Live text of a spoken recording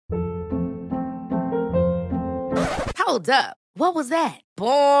Hold up. What was that?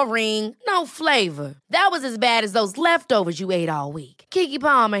 Boring. No flavor. That was as bad as those leftovers you ate all week. Keke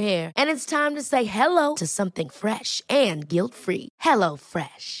Palmer here, and it's time to say hello to something fresh and guilt-free. Hello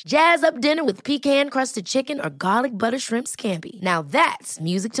Fresh. Jazz up dinner with pecan-crusted chicken or garlic butter shrimp scampi. Now that's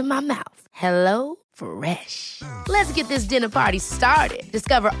music to my mouth. Hello Fresh. Let's get this dinner party started.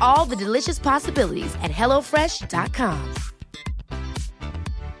 Discover all the delicious possibilities at hellofresh.com.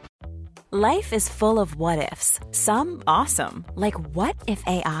 Life is full of what-ifs. Some awesome, like what if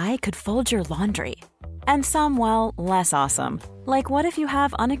AI could fold your laundry? And some, well, less awesome, like what if you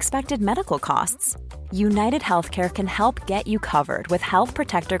have unexpected medical costs? United Healthcare can help get you covered with Health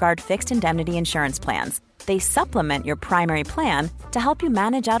Protector Guard fixed indemnity insurance plans. They supplement your primary plan to help you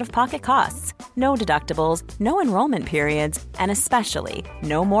manage out-of-pocket costs. No deductibles, no enrollment periods, and especially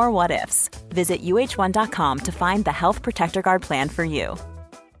no more what-ifs. Visit uh1.com to find the Health Protector Guard plan for you.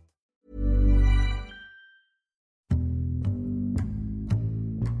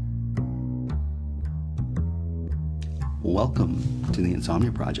 Welcome to the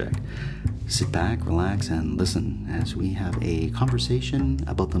Insomnia Project. Sit back, relax, and listen as we have a conversation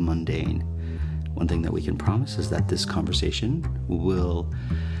about the mundane. One thing that we can promise is that this conversation will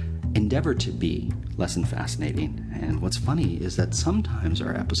endeavor to be less than fascinating. And what's funny is that sometimes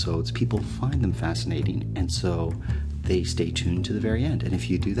our episodes, people find them fascinating, and so they stay tuned to the very end. And if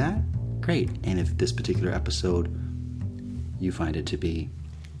you do that, great. And if this particular episode you find it to be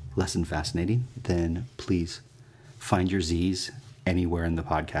less than fascinating, then please find your Z's anywhere in the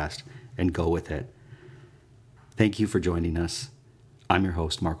podcast and go with it. Thank you for joining us. I'm your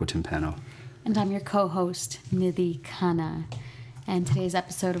host, Marco Timpano. And I'm your co-host, Nidhi Khanna. And today's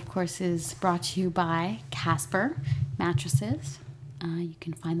episode, of course, is brought to you by Casper Mattresses. You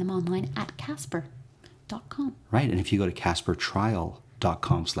can find them online at casper.com. Right, and if you go to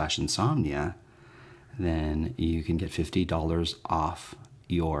caspertrial.com/insomnia, then you can get $50 off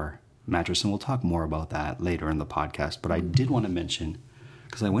your mattress, and we'll talk more about that later in the podcast. But I did want to mention,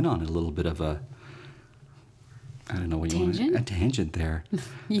 because I went on a little bit of a, I don't know what you want to, a tangent there.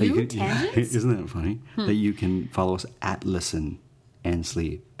 Tangents? Isn't that funny? That you can follow us at Listen and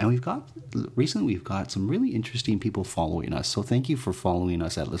Sleep. And recently we've got some really interesting people following us. So thank you for following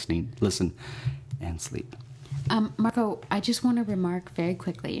us at Listen and Sleep. Marco, I just want to remark very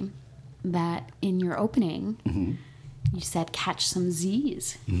quickly that in your opening, you said catch some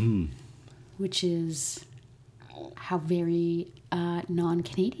Z's, which is how very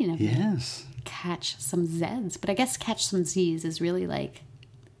non-Canadian of you. Yes. Catch some Z's. But I guess catch some Z's is really like,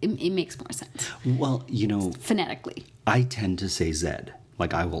 it makes more sense. Well, phonetically. I tend to say Z.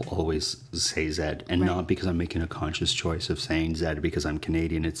 Like, I will always say Z. And not because I'm making a conscious choice of saying Z because I'm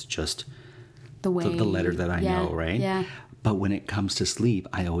Canadian. It's just the letter that I know, right? Yeah. But when it comes to sleep,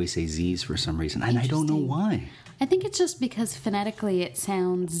 I always say Z's for some reason. And I don't know why. I think it's just because phonetically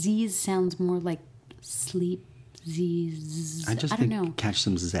Z's sounds more like sleep. Z's. I don't know. Catch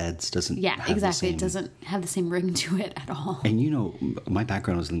some Z's doesn't have exactly. the same... It doesn't have the same ring to it at all. And my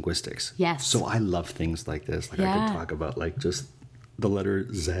background is linguistics. Yes. So I love things like this. Like I could talk about like just the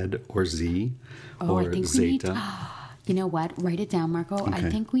letter Z or Z or Zeta. You know what? Write it down, Marco. Okay. I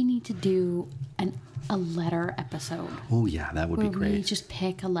think we need to do a letter episode. Oh yeah, that would be great. Where we just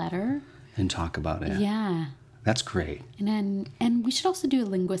pick a letter and talk about it. Yeah. That's great. And we should also do a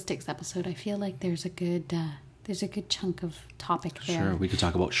linguistics episode. I feel like there's a good chunk of topic there. Sure, we could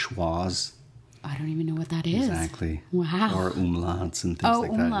talk about schwas. I don't even know what that is. Exactly. Wow. Or umlauts and things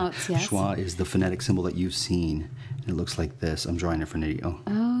like that. Umlauts, yes. Schwa is the phonetic symbol that you've seen. It looks like this. I'm drawing it for Nidhi.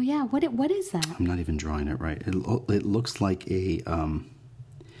 Oh yeah. What is that? I'm not even drawing it right. It looks like a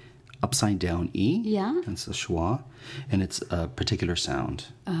upside down E. Yeah. That's a schwa. And it's a particular sound.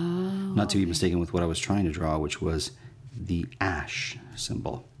 Oh. Not to be mistaken with what I was trying to draw, which was the ash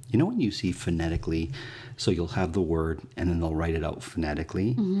symbol. You know when you see phonetically, so you'll have the word and then they'll write it out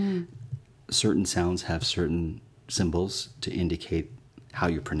phonetically. Mm-hmm. Certain sounds have certain symbols to indicate how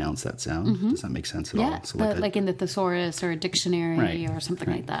you pronounce that sound. Mm-hmm. Does that make sense at all? So like in the thesaurus or a dictionary or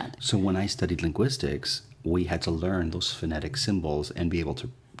something like that. So when I studied linguistics, we had to learn those phonetic symbols and be able to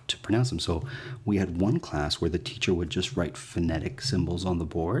pronounce them. So we had one class where the teacher would just write phonetic symbols on the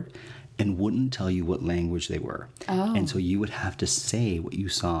board and wouldn't tell you what language they were. Oh. And so you would have to say what you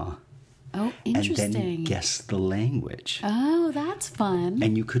saw. Oh, interesting. And then guess the language. Oh, that's fun.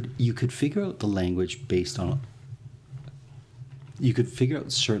 And you could figure out the language based on... You could figure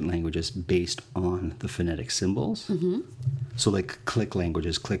out certain languages based on the phonetic symbols. Mm-hmm. So like click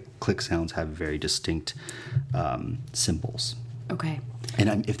languages, click sounds have very distinct symbols. Okay.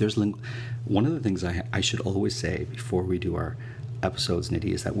 And if there's one of the things I should always say before we do our episodes,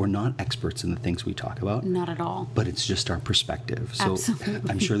 Nidhi, is that we're not experts in the things we talk about. Not at all. But it's just our perspective. So Absolutely.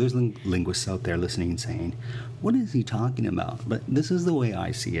 I'm sure there's linguists out there listening and saying, what is he talking about? But this is the way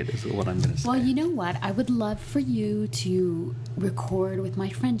I see it, is what I'm going to say. Well, you know what? I would love for you to record with my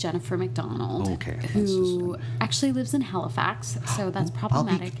friend Jennifer McDonald, Okay, who actually lives in Halifax, so that's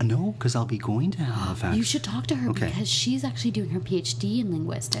problematic. Because I'll be going to Halifax. You should talk to her Okay. because she's actually doing her PhD in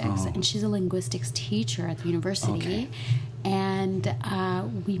linguistics, and she's a linguistics teacher at the university. Okay. And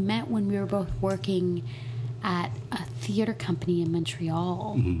we met when we were both working at a theater company in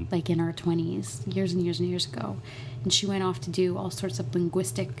Montreal, like in our 20s, years and years and years ago. And she went off to do all sorts of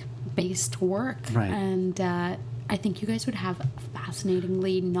linguistic-based work. Right. And I think you guys would have a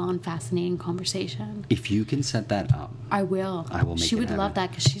fascinatingly non-fascinating conversation. If you can set that up. I will. I will make She it would happen. love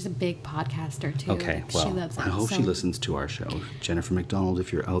that because she's a big podcaster too. Okay, well, she loves it. I hope she So- listens to our show. Jennifer McDonald,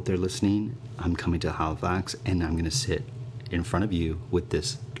 if you're out there listening, I'm coming to Halifax, and I'm going to sit in front of you with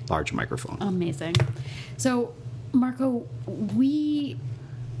this large microphone. Amazing. So, Marco, we,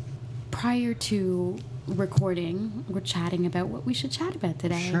 prior to recording, we're chatting about what we should chat about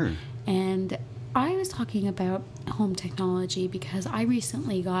today. Sure. And I was talking about home technology because I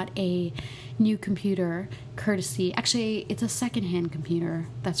recently got a new computer courtesy. Actually, it's a secondhand computer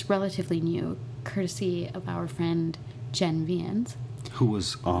that's relatively new, courtesy of our friend Jen Vians. Who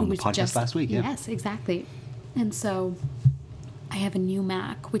was on the podcast last week, yeah. Yes, exactly. And so I have a new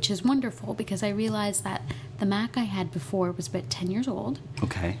Mac, which is wonderful because I realized that the Mac I had before was about 10 years old.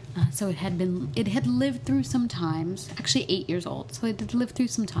 Okay. So it had lived through some times, actually 8 years old. So it had lived through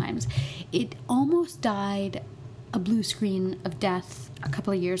some times. It almost died a blue screen of death a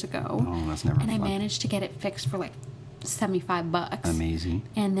couple of years ago. Oh, that's never And I fun. managed to get it fixed for like $75. Amazing.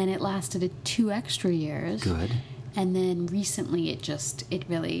 And then it lasted 2 extra years. Good. And then recently it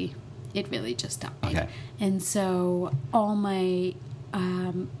really just died. Okay. And so all my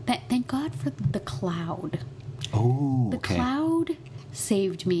thank God for the cloud. Oh, The okay. cloud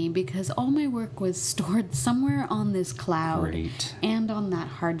saved me because all my work was stored somewhere on this cloud. Great. And on that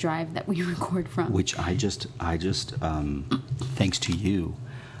hard drive that we record from. Which I just thanks to you,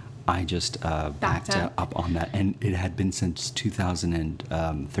 I just backed up. up on that, and it had been since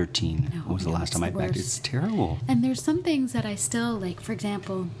 2013. No, was the no, last it's time I the backed? worst. It's terrible. And there's some things that I still like. For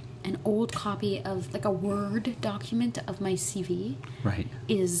example, an old copy of like a Word document of my CV Right.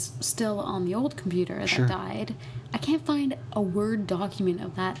 is still on the old computer Sure. that died. I can't find a Word document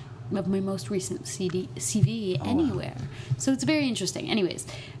of my most recent CV anywhere. So it's very interesting. Anyways,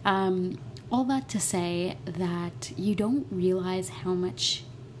 all that to say that you don't realize how much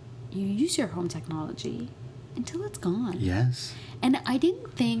you use your home technology until it's gone. Yes. And I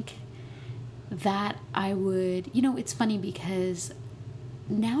didn't think that I would, it's funny because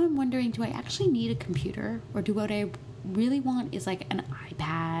now I'm wondering, do I actually need a computer, or do what I really want is like an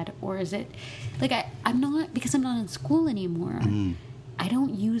iPad, or is it like I'm not, because I'm not in school anymore, I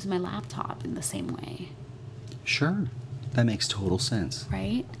don't use my laptop in the same way, Sure. That makes total sense.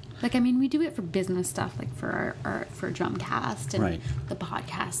 right? Like, I mean, we do it for business stuff, like for our for Drumcast and Right. the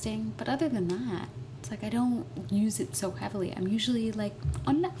podcasting, but other than that, it's like I don't use it so heavily. I'm usually like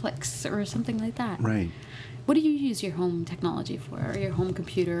on Netflix or something like that. Right. What do you use your home technology for, or your home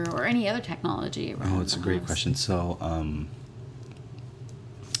computer, or any other technology around Oh, it's a the great house? question. So,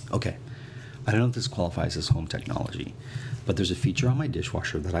 okay. I don't know if this qualifies as home technology, but there's a feature on my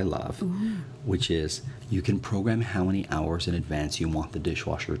dishwasher that I love, which is you can program how many hours in advance you want the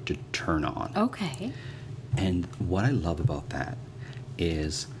dishwasher to turn on. Okay. And what I love about that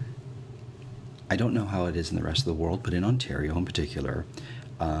is, I don't know how it is in the rest of the world, but in Ontario in particular,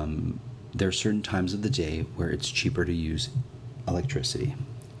 there are certain times of the day where it's cheaper to use electricity.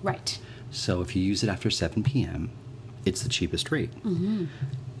 Right. So if you use it after 7 p.m., it's the cheapest rate.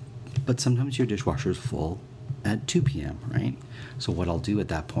 But sometimes your dishwasher is full at 2 p.m., right? So what I'll do at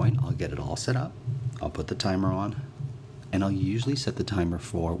that point, I'll get it all set up, I'll put the timer on, and I'll usually set the timer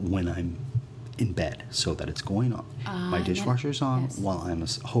for when I'm in bed so that it's going on. My dishwasher's on yes. while I'm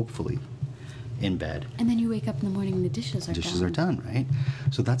hopefully in bed. And then you wake up in the morning and the dishes are Dishes done. are done, right?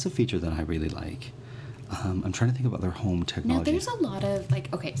 So that's a feature that I really like. I'm trying to think about their home Now, technology. there's a lot of,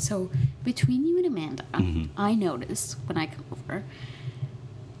 like, okay, so between you and Amanda, I notice when I come over,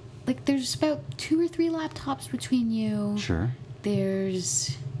 like, there's about 2 or 3 laptops between you. Sure.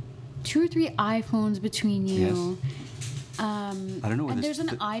 There's 2 or 3 iPhones between you. I don't know what And this there's an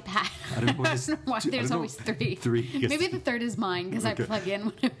th- iPad. I don't know what I this- don't know why I don't there's know- always 3. 3, yes. Maybe the third is mine because Okay. I plug in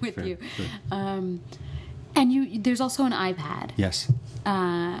when I'm with Fair, you. fair. And there's also an iPad. Yes.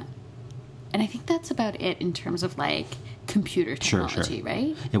 And I think that's about it in terms of like computer Sure, technology, sure.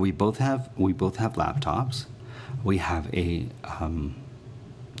 right? Yeah, we both have laptops. we have a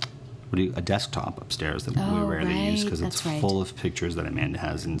desktop upstairs that we rarely use because it's full of pictures that Amanda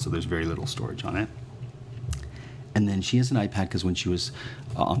has, and so there's very little storage on it. And then she has an iPad because when she was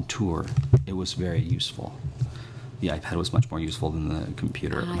on tour, it was very useful. The iPad was much more useful than the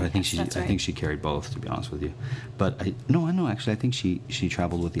computer. But I think she carried both, to be honest with you. But I think she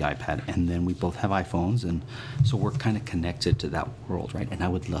traveled with the iPad, and then we both have iPhones, and so we're kind of connected to that world, right? And I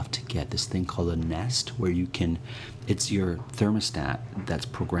would love to get this thing called a Nest, where it's your thermostat that's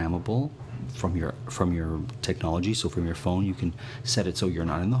programmable from your technology. So from your phone, you can set it so you're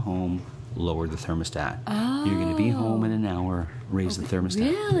not in the home. Lower the thermostat. Oh. You're going to be home in an hour. Raise the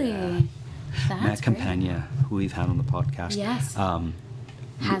thermostat. Really? Yeah. That's Matt Campagna, who we've had on the podcast. Yes.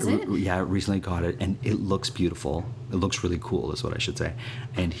 Has it? Yeah, recently got it, and it looks beautiful. It looks really cool, is what I should say.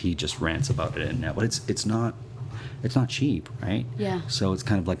 And he just rants about it. But it's not cheap, right? Yeah. So it's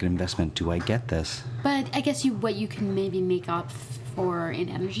kind of like an investment. Do I get this? But I guess what you can maybe make up for in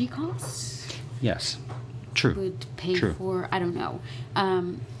energy costs. Yes. True. Would pay True. for, I don't know.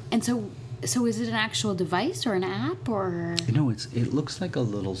 And so is it an actual device or an app or? No, it looks like a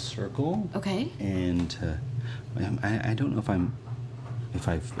little circle. Okay. And I don't know if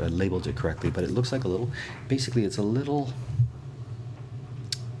I've labeled it correctly, but it looks like a little. Basically, it's a little.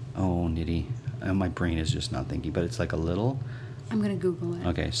 Oh, nitty! My brain is just not thinking, but it's like a little. I'm gonna Google it.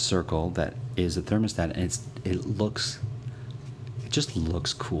 Okay, circle that is a thermostat, and it just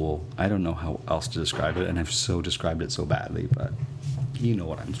looks cool. I don't know how else to describe it, and I've described it so badly, but you know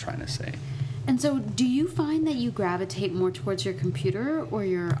what I'm trying to say. And so, do you find that you gravitate more towards your computer or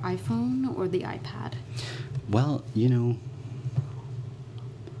your iPhone or the iPad? Well,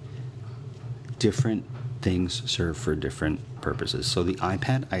 different things serve for different purposes. So the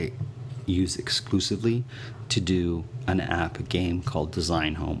iPad I use exclusively to do an app game called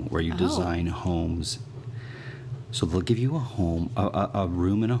Design Home, where you design homes. So they'll give you a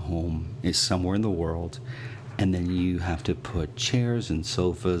room in a home is somewhere in the world, and then you have to put chairs and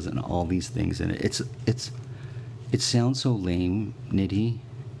sofas and all these things in it. It sounds so lame, nitty,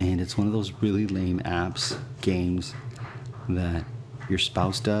 and it's one of those really lame apps, games that your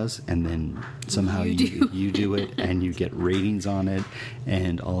spouse does, and then somehow you do it, and you get ratings on it,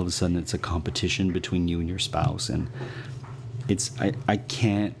 and all of a sudden it's a competition between you and your spouse, and I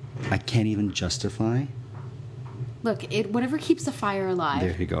can't even justify. Look, whatever keeps the fire alive.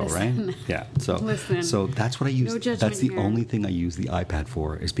 There you go, Listen. right? Yeah. So, Listen. So that's what I use. No judgment that's the here. only thing I use the iPad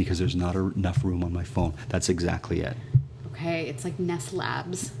for, is because there's not enough room on my phone. That's exactly it. Okay, it's like Nest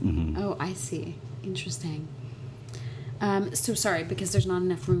Labs. Mm-hmm. Oh, I see. Interesting. So sorry, because there's not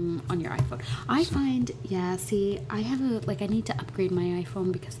enough room on your iPhone. I find, I have I need to upgrade my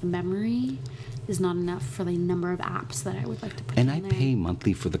iPhone because the memory is not enough for the number of apps that I would like to put And in I there. pay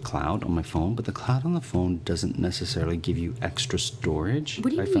monthly for the cloud on my phone, but the cloud on the phone doesn't necessarily give you extra storage. What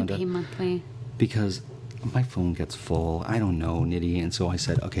do you I mean found you pay out. monthly? Because my phone gets full. I don't know, nitty. And so I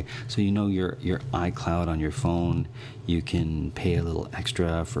said, okay, so your iCloud on your phone, you can pay a little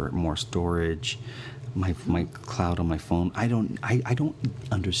extra for more storage. My cloud on my phone, I don't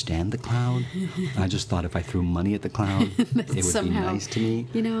understand the cloud. I just thought if I threw money at the cloud, it would somehow, be nice to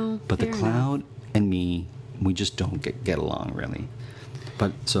me. But the fair cloud and me, we just don't get along really.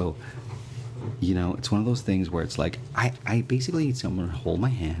 But so, it's one of those things where it's like I basically need someone to hold my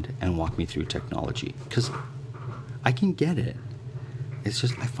hand and walk me through technology, because I can get it. It's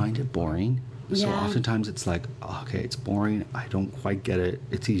just I find it boring. So Yeah. oftentimes it's like, okay, it's boring. I don't quite get it.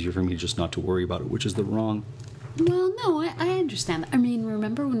 It's easier for me just not to worry about it, which is the wrong. Well, no, I understand that. I mean,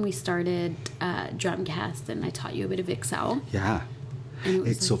 remember when we started Drumcast and I taught you a bit of Excel? Yeah. And it was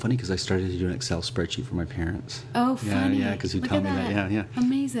It's so funny because I started to do an Excel spreadsheet for my parents. Oh, funny. Yeah, because you Look tell at me that. Yeah.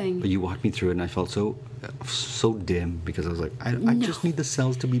 Amazing. But you walked me through it, and I felt so dim because I was like, I just need the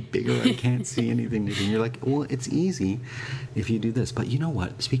cells to be bigger. I can't see anything. And you're like, well, it's easy if you do this. But you know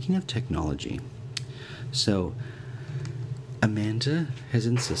what? Speaking of technology, so Amanda has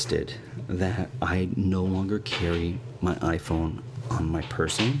insisted that I no longer carry my iPhone on my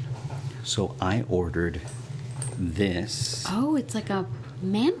person. So I ordered this. Oh, it's like a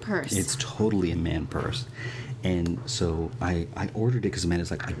man purse. It's totally a man purse. And so I ordered it because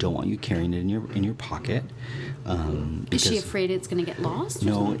Amanda's like, I don't want you carrying it in your pocket. Is she afraid it's going to get lost? Or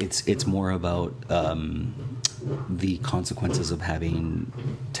No, something? it's more about the consequences of having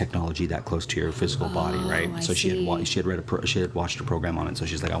technology that close to your physical body, right? I So she see. had watched a program on it. So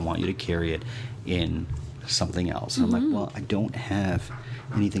she's like, I want you to carry it in something else. And I'm like, well, I don't have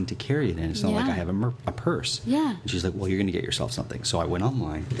anything to carry it in. It's not like I have a purse. Yeah. And she's like, well, you're going to get yourself something. So I went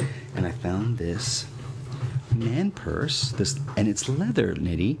online and I found this man purse. And it's leather,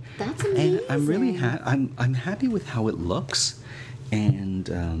 Nitty. That's amazing. And I'm really I'm happy with how it looks. And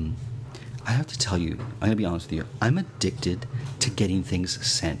I have to tell you, I'm going to be honest with you, I'm addicted to getting things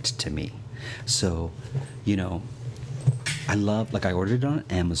sent to me. So, you know, I ordered it on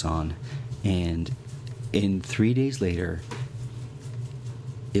Amazon, and in 3 days later,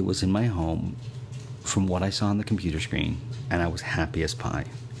 it was in my home from what I saw on the computer screen, and I was happy as pie.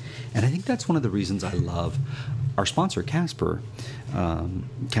 And I think that's one of the reasons I love our sponsor, Casper.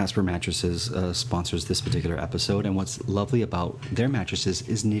 Casper Mattresses sponsors this particular episode, and what's lovely about their mattresses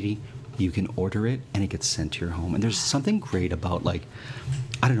is, Nitty, you can order it and it gets sent to your home. And there's something great about, like,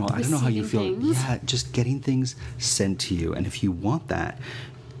 I don't know how you feel. Things. Yeah, just getting things sent to you. And if you want that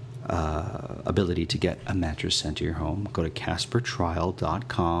ability to get a mattress sent to your home, go to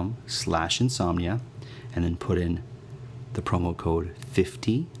caspertrial.com/insomnia and then put in the promo code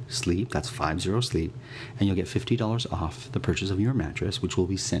 50SLEEP, that's 50SLEEP, and you'll get $50 off the purchase of your mattress, which will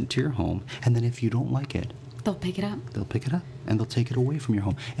be sent to your home. And then if you don't like it, They'll pick it up. They'll pick it up and they'll take it away from your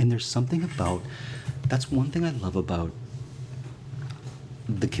home. And there's something about, that's one thing I love about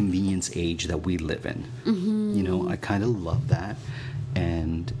the convenience age that we live in. Mm-hmm. You know, I kind of love that.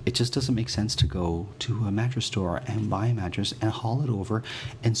 And it just doesn't make sense to go to a mattress store and buy a mattress and haul it over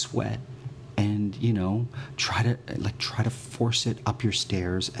and sweat and, you know, try to force it up your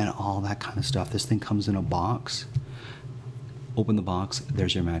stairs and all that kind of stuff. This thing comes in a box. Open the box,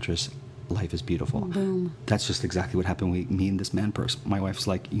 there's your mattress. Life is beautiful. Boom. That's just exactly what happened with me and this man purse. My wife's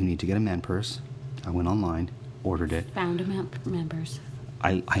like, you need to get a man purse. I went online, ordered it. Found a man purse.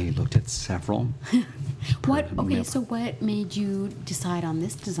 I looked at several. So what made you decide on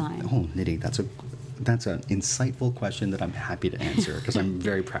this design? Oh, Nitty, that's an insightful question that I'm happy to answer because I'm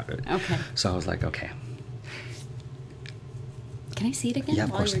very proud of it. Okay. So I was like, okay. Can I see it again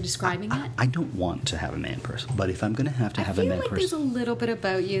while you're describing it? I don't want to have a man purse, but if I'm going to have a man purse... I feel like there's a little bit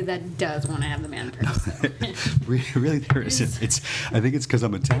about you that does want to have the man purse. Really, there isn't. I think it's because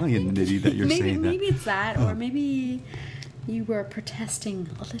I'm Italian, Nitty, that you're saying that. Maybe it's that, or maybe you were protesting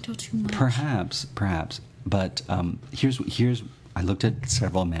a little too much. Perhaps. But here's I looked at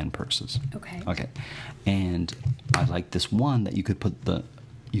several man purses. Okay. And I like this one that you could put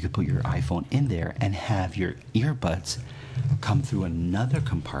your iPhone in there and have your earbuds come through another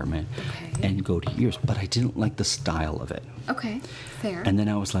compartment and go to your ears. But I didn't like the style of it. Okay, fair. And then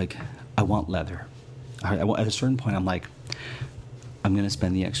I was like, I want leather. At a certain point, I'm like, I'm going to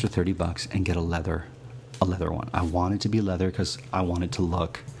spend the extra $30 and get a leather one. I want it to be leather because I want it to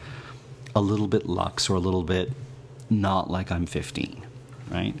look a little bit luxe or a little bit not like I'm 15,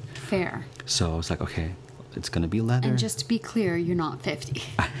 right? Fair. So I was like, okay, it's going to be leather. And just to be clear, you're not 50.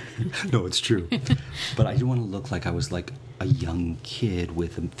 No, it's true. But I do want to look like I was like a young kid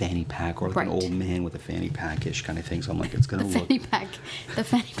with a fanny pack or like an old man with a fanny pack-ish kind of thing. So I'm like, it's going to look... The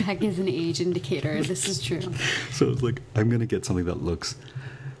fanny pack is an age indicator. This is true. So it's like, I'm going to get something that looks...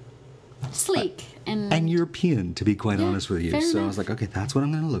 sleek. And European, to be quite honest with you. So enough. I was like, okay, that's what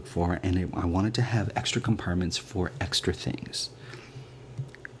I'm going to look for. And I wanted to have extra compartments for extra things.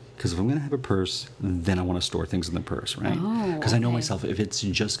 Because if I'm going to have a purse, then I want to store things in the purse, right? Because I know myself, if it's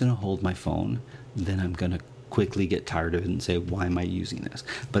just going to hold my phone, then I'm going to quickly get tired of it and say, why am I using this?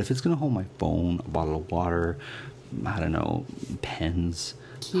 But if it's going to hold my phone, a bottle of water, I don't know, pens,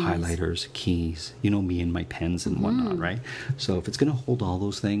 highlighters, keys, you know me and my pens and whatnot, right? So if it's going to hold all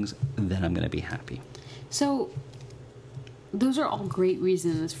those things, then I'm going to be happy. So those are all great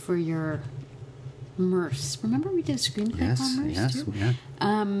reasons for your Merce. Remember we did a screenplay on Merce too? Yeah.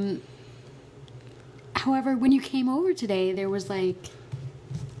 However, when you came over today, there was like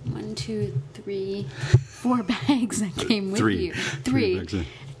 1, 2, 3, 4 bags that came with you. Three bags, yeah.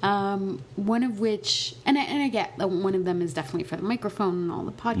 One of which, and I get that one of them is definitely for the microphone and all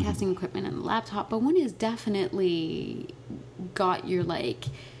the podcasting equipment and the laptop, but one is definitely got your like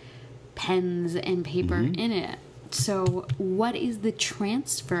pens and paper in it. So what is the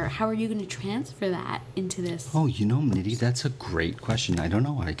transfer? How are you going to transfer that into this? Oh, you know, Nitty, that's a great question. I don't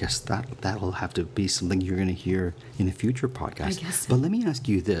know. I guess that'll have to be something you're going to hear in a future podcast. I guess so. But let me ask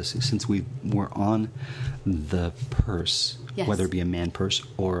you this, since we're on the purse, whether it be a man purse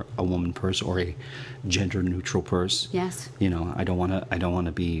or a woman purse or a gender neutral purse. Yes. You know, I don't want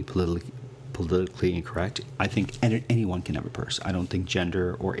to be politically incorrect. I think anyone can have a purse. I don't think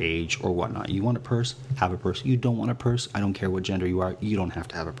gender or age or whatnot. You want a purse? Have a purse. You don't want a purse? I don't care what gender you are. You don't have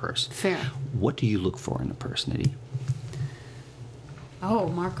to have a purse. Fair. What do you look for in a purse, Nitty? Oh,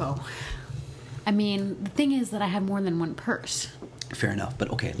 Marco. I mean, the thing is that I have more than one purse. Fair enough.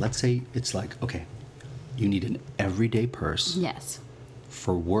 But okay, let's say it's like, okay, you need an everyday purse. Yes.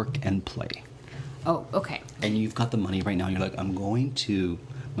 For work and play. Oh, okay. And you've got the money right now. You're like, I'm going to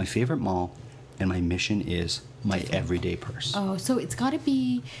my favorite mall, and my mission is my everyday purse. Oh, so it's got to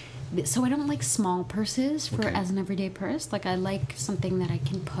be. So I don't like small purses for Okay. as an everyday purse. Like I like something that I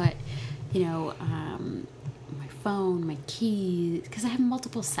can put, my phone, my keys, because I have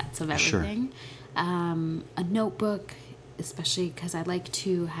multiple sets of Sure. everything. A notebook, especially because I like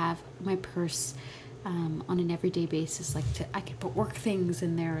to have my purse on an everyday basis. I could put work things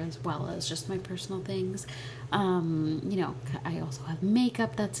in there as well as just my personal things. I also have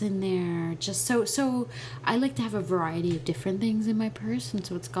makeup that's in there. Just so I like to have a variety of different things in my purse, and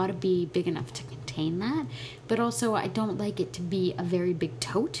so it's got to be big enough to contain that. But also, I don't like it to be a very big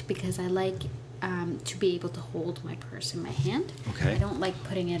tote because I like to be able to hold my purse in my hand. Okay. I don't like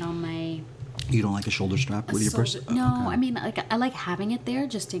putting it on my You don't like a shoulder strap with your purse? no, Oh, okay. I mean, I like having it there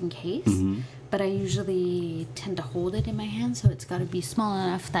just in case, but I usually tend to hold it in my hand, so it's got to be small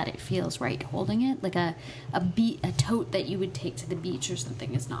enough that it feels right holding it. Like a tote that you would take to the beach or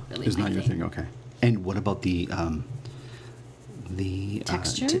something is not really It's my not your thing, okay. And what about the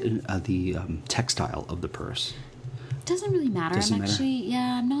Texture? textile of the purse? It doesn't really matter. Doesn't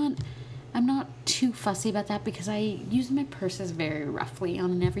matter? I'm not too fussy about that because I use my purses very roughly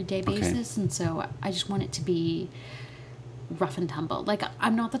on an everyday basis, and so I just want it to be rough and tumble. Like,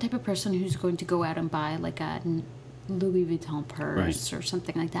 I'm not the type of person who's going to go out and buy like a Louis Vuitton purse or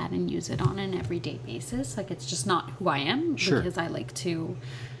something like that and use it on an everyday basis. Like, it's just not who I am because I like to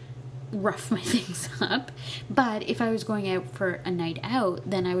rough my things up. But if I was going out for a night out,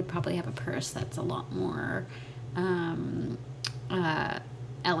 then I would probably have a purse that's a lot more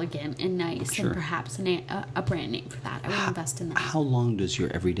elegant and nice, and perhaps a brand name for that. I would invest in that. How long does your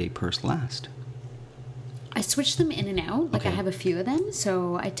everyday purse last? I switch them in and out. Like, I Okay. have a few of them,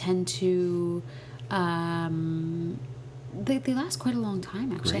 so I tend to. They last quite a long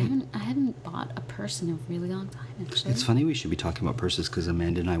time. Actually, Great. I haven't bought a purse in a really long time. Actually, It's funny we should be talking about purses because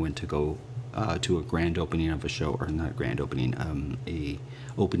Amanda and I went to go to a grand opening of a show, or not a grand opening, a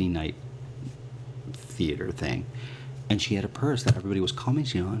opening night theater thing. And she had a purse that everybody was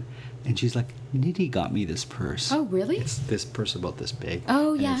commenting on. And she's like, Nidhi got me this purse. Oh, really? It's this purse about this big.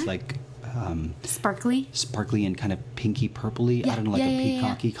 Oh, and yeah? it's like sparkly. sparkly and kind of pinky purpley. Yeah, I don't know, like yeah, a yeah, yeah.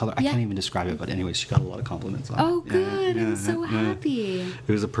 peacocky color. I Yeah. can't even describe it. But anyways, she got a lot of compliments on it. Oh, Yeah, good! yeah, I'm so yeah. happy.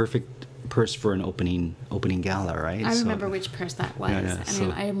 It was a perfect purse for an opening gala, right? I So- remember which purse that was, Yeah, and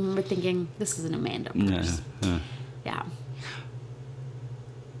so- I remember thinking, "This is an Amanda Yeah, purse." yeah. Yeah.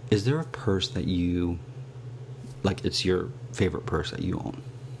 Is there a purse that you, like, it's your favorite purse that you own?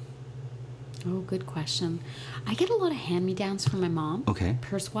 Oh, good question. I get a lot of hand-me-downs from my mom. Okay.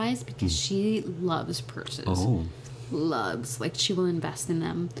 Purse-wise, because she loves purses. Oh, Loves. Like, she will invest in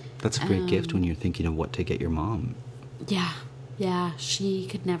them. that's a great gift when you're thinking of what to get your mom. Yeah. Yeah. She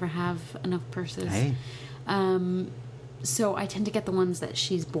could never have enough purses. Hey. So I tend to get the ones that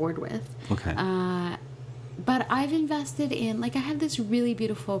she's bored with. Okay. But I've invested in, like, I have this really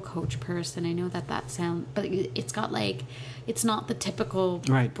beautiful Coach purse, and I know that sounds, but it's got, like, it's not the typical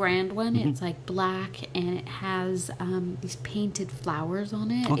Right. brand one. It's, like, black, and it has these painted flowers on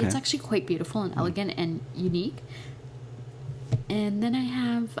it. Okay. It's actually quite beautiful and elegant and unique. And then I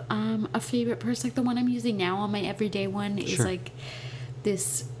have a favorite purse, like the one I'm using now on my everyday one is, Sure. like,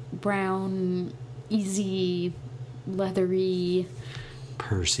 this brown, easy, leathery,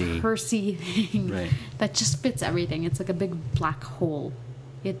 pursy thing Right. that just fits everything. It's like a big black hole.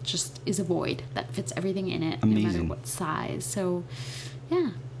 It just is a void that fits everything in it, no matter Amazing. what size. So, yeah.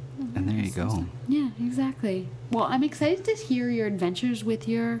 And there you go. Yeah, exactly. Well, I'm excited to hear your adventures with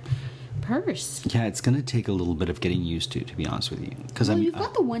your purse. Yeah, it's going to take a little bit of getting used to be honest with you. Because Well, you've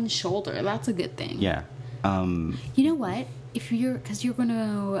got the one shoulder. That's a good thing. yeah. You know what? If because you're going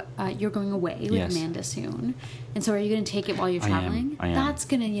away with Yes. Amanda soon, and so are you going to take it while you're I am. traveling? I am. That's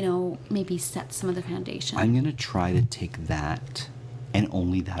going to maybe set some of the foundation. I'm going to try to take that and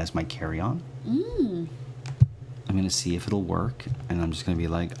only that as my carry-on. I'm going to see if it'll work, and I'm just going to be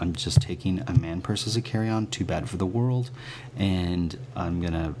like, I'm just taking a man purse as a carry-on, too bad for the world, and I'm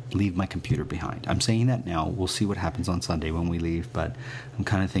going to leave my computer behind. I'm saying that now. We'll see what happens on Sunday when we leave, but I'm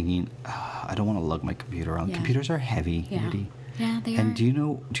kind of thinking, I don't want to lug my computer around. Yeah. Computers are heavy, Yeah. Nidhi. Yeah, they And are. do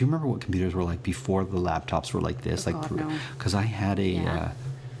you remember what computers were like before the laptops were like this? Oh, like, God, no. because I had a Yeah.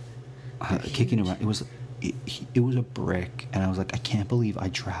 kicking around. It was a brick, and I was like, I can't believe I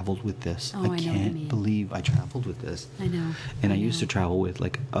traveled with this. Oh, I know I what you can't mean. believe I traveled with this. I know. And I know. used to travel with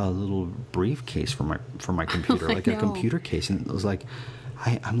like a little briefcase for my computer, I like a know. computer case, and it was like,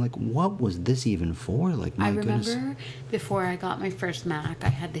 I'm like, what was this even for? Like, my I goodness. remember before I got my first Mac, I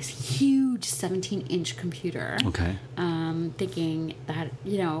had this huge 17-inch computer. Okay. and thinking that,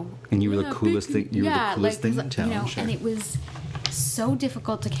 you know... And you were the coolest thing. You were the coolest thing in town. You know, sure. and it was so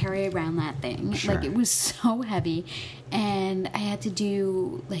difficult to carry around that thing. Sure. Like, it was so heavy. And I had to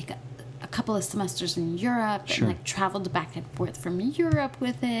do, like, a couple of semesters in Europe. Sure. And, like, traveled back and forth from Europe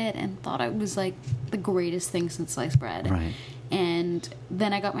with it. And thought it was, like, the greatest thing since sliced bread. Right. And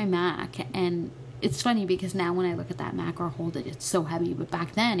then I got my Mac. And it's funny because now when I look at that Mac or hold it, it's so heavy. But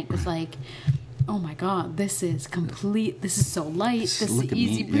back then, it was like... Oh my God, this is complete. This is so light. This is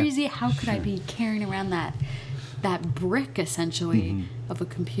easy breezy. How could I be carrying around that brick essentially of a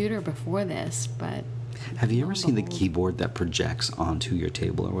computer before this? But have you ever seen the keyboard that projects onto your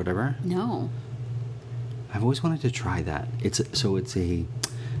table or whatever? No. I've always wanted to try that. It's a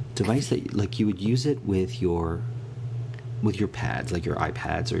device that like you would use it with your pads, like your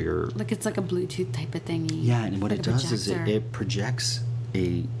iPads or your like it's like a Bluetooth type of thingy. Yeah, and what like it does is it projects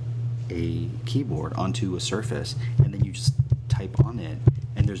a keyboard onto a surface, and then you just type on it,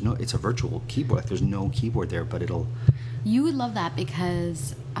 and it's a virtual keyboard. Like, there's no keyboard there, but it'll... You would love that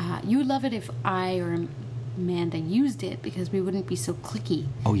because you would love it if I or Amanda used it, because we wouldn't be so clicky.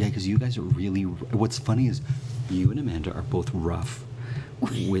 Oh yeah, because you guys are really... What's funny is you and Amanda are both rough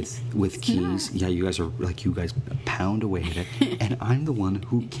with keys. Yeah, you guys pound away at it, and I'm the one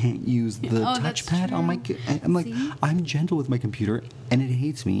who can't use the touchpad on my... I'm like, see? I'm gentle with my computer, and it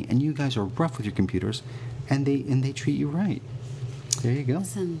hates me, and you guys are rough with your computers, and they treat you right. There you go.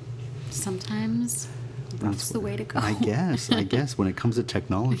 Listen, sometimes rough's the way to go. I guess when it comes to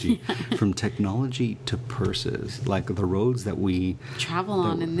technology, from technology to purses, like the roads that we travel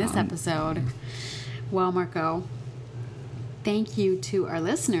on in this episode. Well, Marco, thank you to our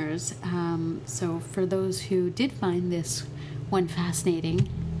listeners. So for those who did find this one fascinating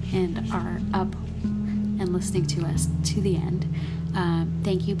and are up and listening to us to the end,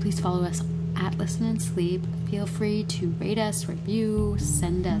 thank you. Please follow us at Listen and Sleep. Feel free to rate us, review,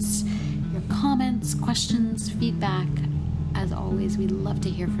 send us your comments, questions, feedback. As always, we'd love to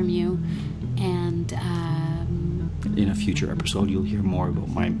hear from you. And in a future episode, you'll hear more about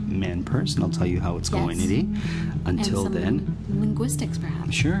my man purse, and I'll tell you how it's going, Nidhi. Until then, linguistics,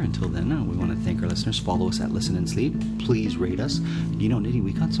 perhaps. Sure. Until then, we want to thank our listeners. Follow us at Listen and Sleep. Please rate us. You know, Nidhi,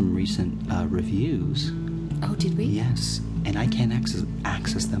 we got some recent reviews. Oh, did we? Yes, and I can't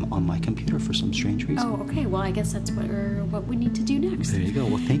access them on my computer for some strange reason. Oh, okay. Well, I guess that's what we need to do next. There you go.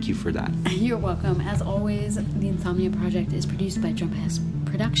 Well, thank you for that. You're welcome. As always, the Insomnia Project is produced by Drumpass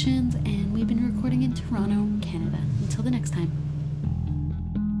Productions, and we've been recording in Toronto, Canada. Until the next time.